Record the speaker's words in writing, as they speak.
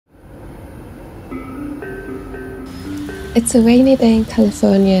It's a rainy day in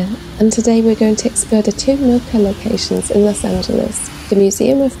California, and today we're going to explore the two MOCA locations in Los Angeles, the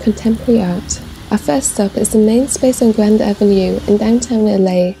Museum of Contemporary Art. Our first stop is the main space on Grand Avenue in downtown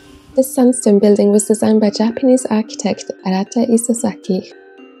LA. This sandstone building was designed by Japanese architect Arata Isozaki.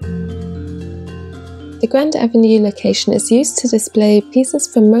 The Grand Avenue location is used to display pieces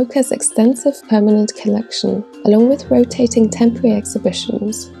from MOCA's extensive permanent collection, along with rotating temporary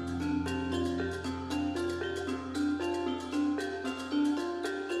exhibitions.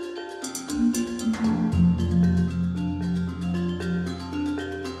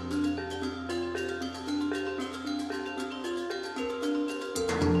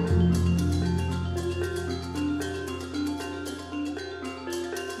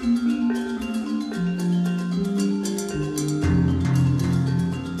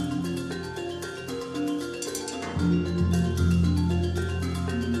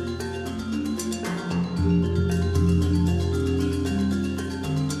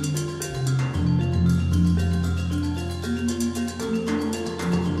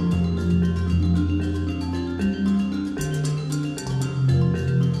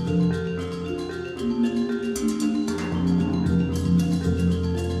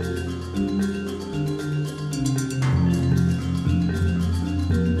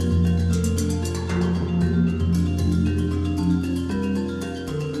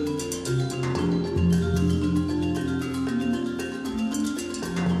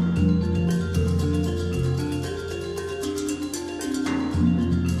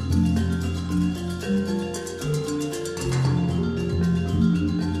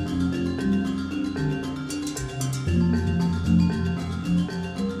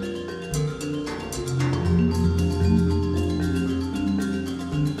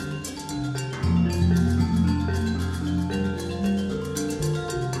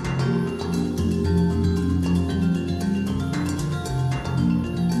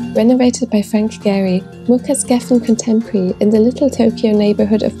 Renovated by Frank Gehry, MOCA's Geffen Contemporary in the Little Tokyo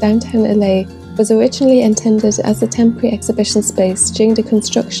neighborhood of downtown LA was originally intended as a temporary exhibition space during the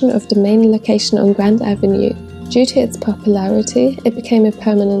construction of the main location on Grand Avenue. Due to its popularity, it became a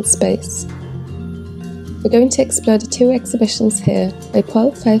permanent space. We're going to explore the two exhibitions here by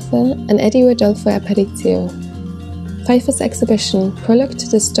Pfeiffer and Rodolfo Aparicio. Pfeiffer's exhibition, Prologue to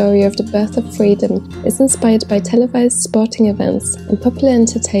the Story of the Birth of Freedom, is inspired by televised sporting events and popular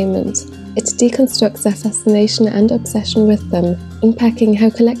entertainment. It deconstructs our fascination and obsession with them, unpacking how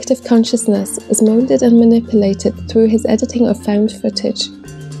collective consciousness is molded and manipulated through his editing of found footage.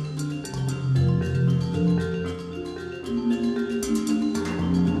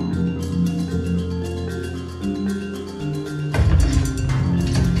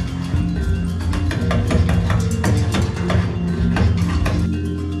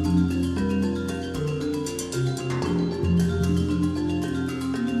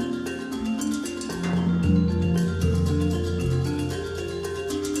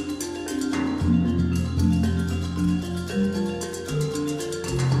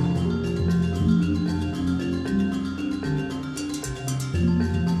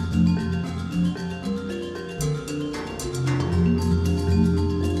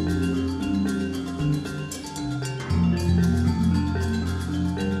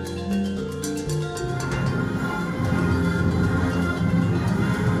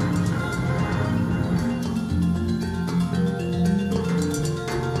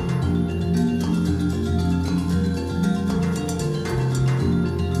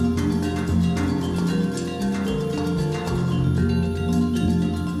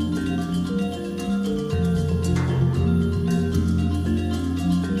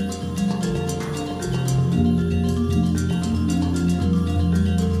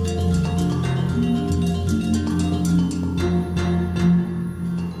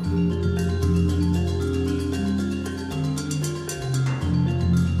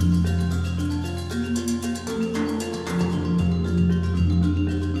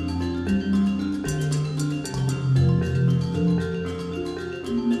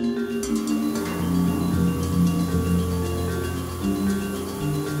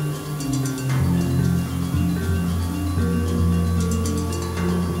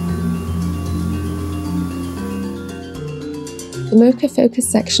 The MOCA Focus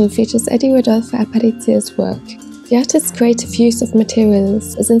section features Rodolfo Aparicio's work. The artist's creative use of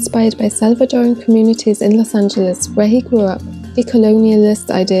materials is inspired by Salvadoran communities in Los Angeles, where he grew up, decolonialist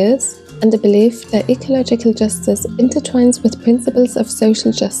ideas, and the belief that ecological justice intertwines with principles of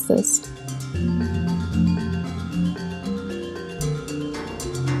social justice.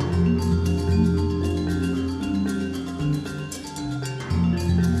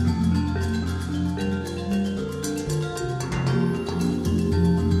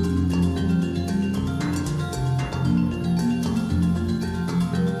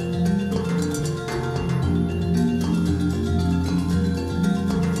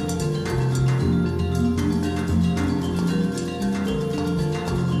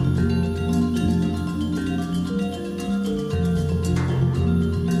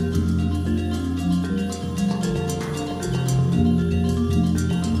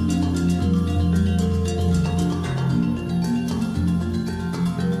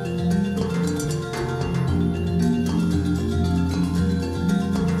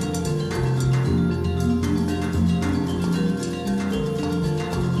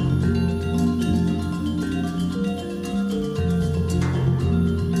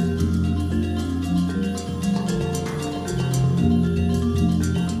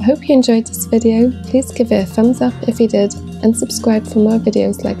 I hope you enjoyed this video. Please give it a thumbs up if you did and subscribe for more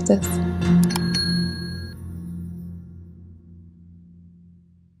videos like this.